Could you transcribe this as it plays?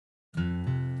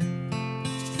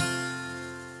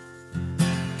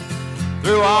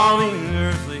through all these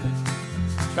earthly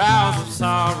trials of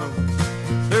sorrow,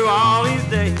 through all these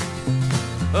days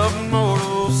of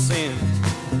mortal sin,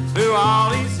 through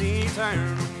all these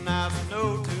eternal nights of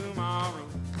no tomorrow.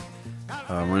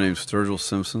 My name's Sturgill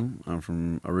Simpson.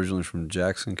 I'm originally from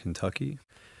Jackson, Kentucky.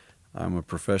 I'm a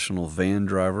professional van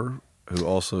driver who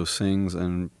also sings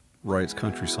and writes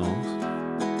country songs.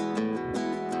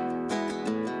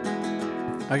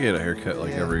 I get a haircut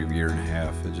like every year and a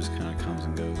half. It just kind of comes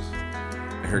and goes.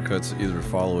 Haircuts either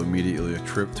follow immediately a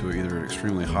trip to either an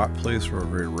extremely hot place or a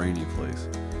very rainy place.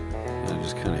 And I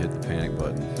just kind of hit the panic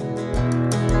button.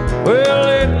 Well,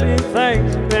 lately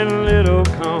things have been a little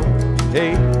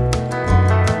complicated.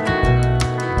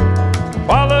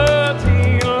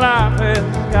 Quality of life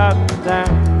has gotten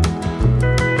down.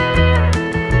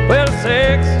 Well,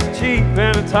 sex is cheap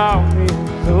and the talk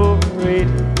is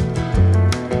overrated.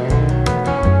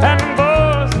 And the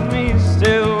voice of me is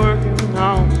still working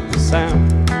on the sound.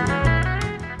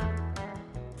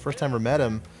 First time I met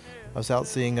him, I was out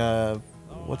seeing,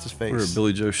 what's his face? We were at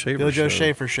Billy Joe Schaefer Billy Joe show.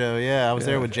 Schaefer show, yeah. I was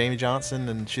there with Jamie Johnson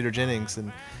and Shooter Jennings,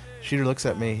 and Shooter looks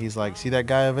at me, he's like, see that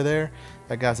guy over there?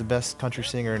 That guy's the best country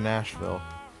singer in Nashville.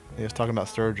 And he was talking about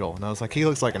Sturgill, and I was like, he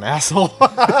looks like an asshole.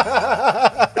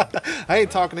 I ain't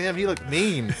talking to him, he looked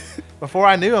mean. Before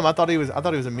I knew him, I thought he was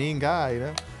a mean guy, you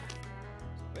know?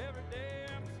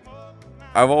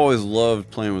 I've always loved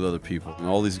playing with other people. And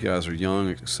all these guys are young,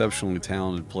 exceptionally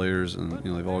talented players, and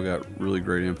they've all got really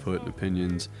great input and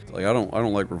opinions. Like I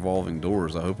don't like revolving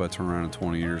doors. I hope I turn around in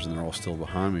 20 years and they're all still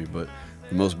behind me. But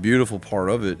the most beautiful part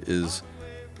of it is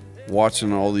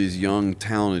watching all these young,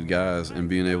 talented guys and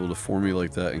being able to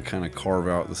formulate that and kind of carve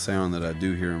out the sound that I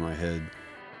do hear in my head.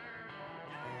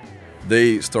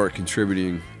 They start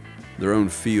contributing their own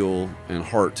feel and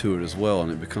heart to it as well,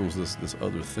 and it becomes this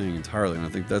other thing entirely. And I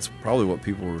think that's probably what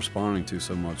people are responding to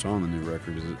so much on the new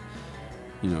record, is that,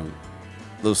 you know,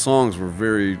 those songs were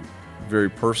very, very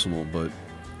personal, but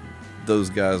those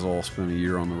guys all spent a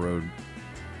year on the road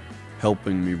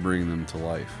helping me bring them to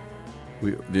life.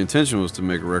 The intention was to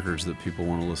make records that people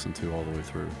want to listen to all the way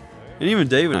through. And even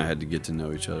Dave and I had to get to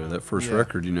know each other. That first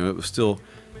record, you know, it was still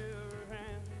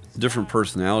different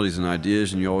personalities and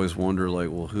ideas, and you always wonder, like,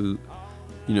 well, who,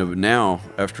 you know. But now,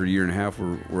 after a year and a half,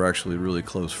 we're actually really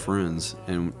close friends.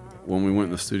 And when we went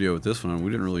in the studio with this one,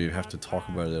 we didn't really have to talk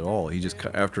about it at all. He just,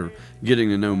 after getting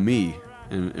to know me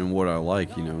and what I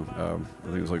like, you know, I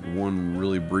think it was like one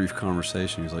really brief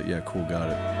conversation. He's like, yeah, cool, got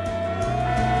it.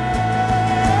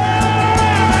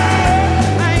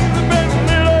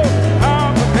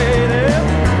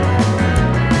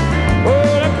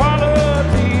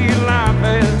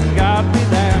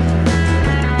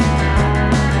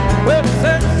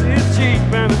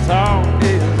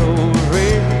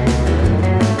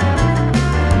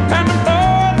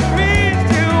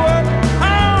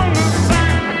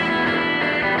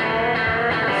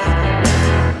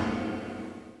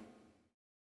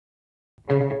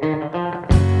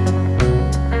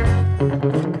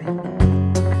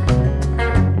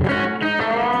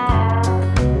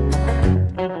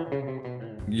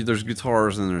 There's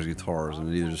guitars and there's guitars, and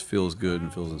it either just feels good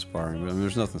and feels inspiring. But I mean,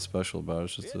 there's nothing special about it.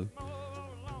 It's just a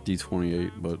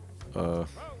D28, but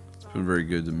it's been very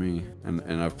good to me.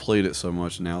 And I've played it so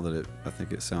much now that I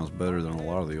think it sounds better than a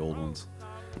lot of the old ones.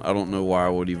 I don't know why I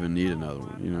would even need another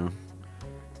one, you know.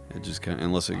 It just kind of,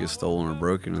 unless it gets stolen or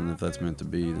broken, and if that's meant to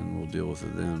be, then we'll deal with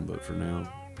it then. But for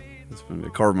now, it's been, they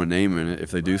carved my name in it.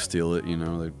 If they do steal it, you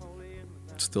know,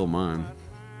 it's still mine.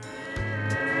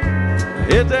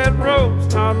 Hit that road,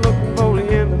 start looking for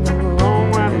the end of the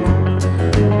long line.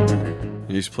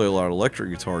 You used to play a lot of electric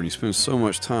guitar, and you spend so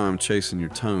much time chasing your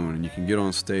tone, and you can get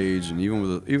on stage, and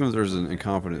even if there's an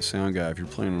incompetent sound guy, if you're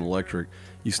playing an electric,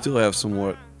 you still have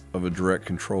somewhat of a direct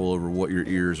control over what your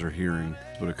ears are hearing.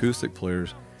 But acoustic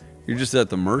players, you're just at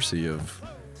the mercy of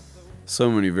so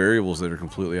many variables that are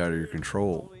completely out of your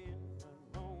control.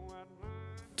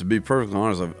 To be perfectly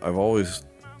honest, I've always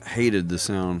hated the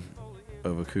sound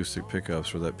of acoustic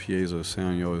pickups, or that piezo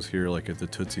sound you always hear like at the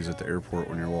Tootsies at the airport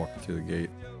when you're walking through the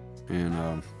gate.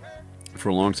 And for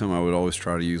a long time I would always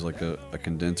try to use like a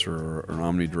condenser or an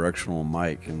omnidirectional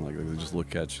mic, and like they just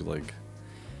look at you like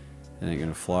it ain't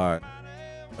gonna fly.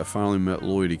 I finally met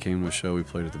Lloyd. He came to a show, we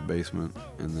played at the Basement,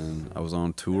 and then I was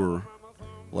on tour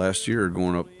last year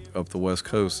going up the West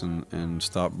Coast, and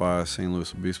stopped by St.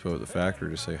 Louis Obispo at the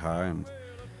factory to say hi. And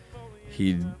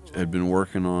he had been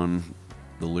working on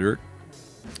the lyric,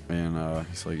 and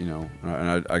he's like, you know,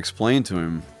 and I explained to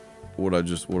him what I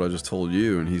just told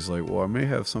you, and he's like, well, I may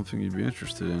have something you'd be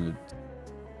interested in.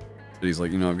 He's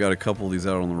like, you know, I've got a couple of these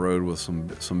out on the road with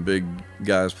some big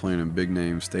guys playing in big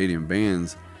name stadium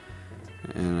bands,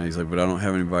 And he's like, but I don't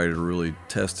have anybody to really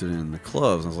test it in the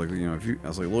clubs. And I was like, I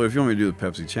was like, Lloyd, if you want me to do the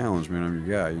Pepsi Challenge, man, I'm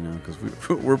your guy, because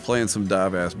we're playing some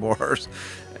dive ass bars,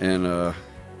 and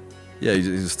yeah, he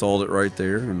installed it right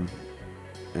there, and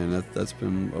that's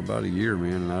been about a year,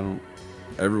 man. And I don't,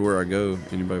 everywhere I go,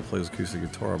 anybody plays acoustic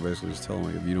guitar, I basically just tell them,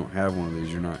 like, if you don't have one of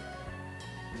these, you're not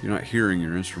hearing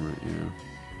your instrument,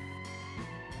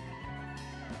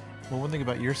 Well, one thing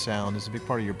about your sound is a big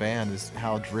part of your band is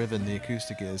how driven the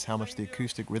acoustic is, how much the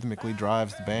acoustic rhythmically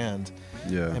drives the band.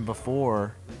 Yeah. And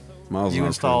before Miles you and I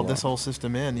installed play a this lot. whole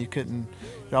system in,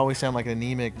 it always sounded like an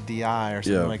anemic DI or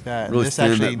something like that. And Really this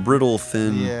thin, actually, that brittle,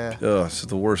 thin. Yeah. It's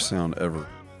the worst sound ever.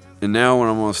 And now when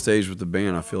I'm on stage with the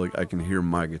band, I feel like I can hear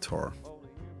my guitar.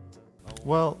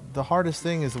 Well, the hardest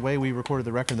thing is the way we recorded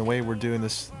the record and the way we're doing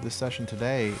this session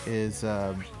today is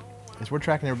we're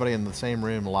tracking everybody in the same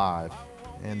room live,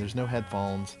 and there's no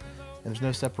headphones, and there's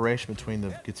no separation between the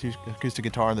acoustic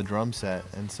guitar and the drum set.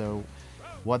 And so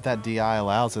what that DI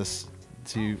allows us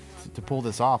to pull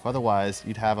this off. Otherwise,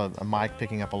 you'd have a mic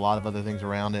picking up a lot of other things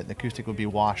around it, and the acoustic would be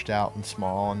washed out and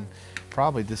small and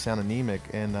probably just sound anemic.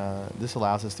 And this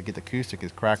allows us to get the acoustic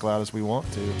as crack loud as we want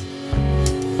to.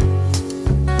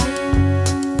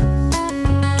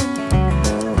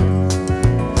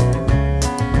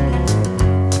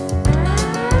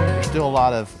 Still a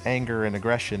lot of anger and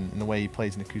aggression in the way he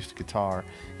plays an acoustic guitar,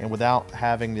 and without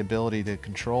having the ability to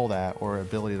control that or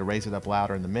ability to raise it up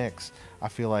louder in the mix, I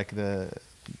feel like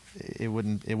it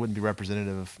wouldn't be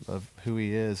representative of who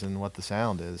he is and what the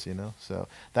sound is, So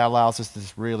that allows us to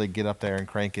just really get up there and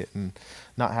crank it and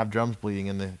not have drums bleeding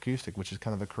in the acoustic, which is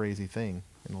kind of a crazy thing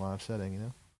in a live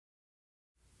setting,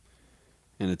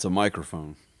 And it's a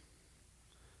microphone.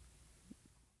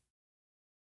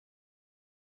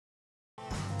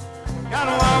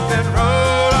 Gotta walk that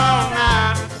road all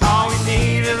night. All we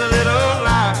need is a little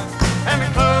light. And the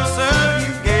closer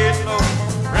you get, the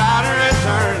brighter it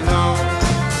turns on.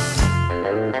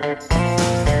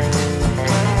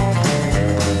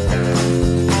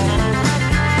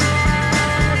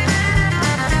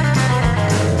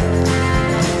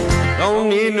 Don't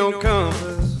need no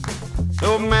compass,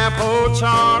 no map or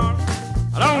chart.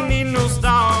 I don't need no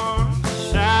stars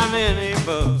shining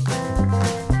above.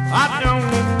 I don't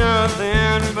need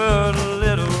nothing but a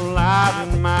little light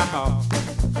in my heart,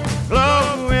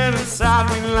 blowing inside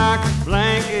me like a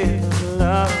blanket of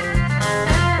love.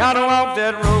 Gotta walk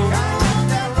that road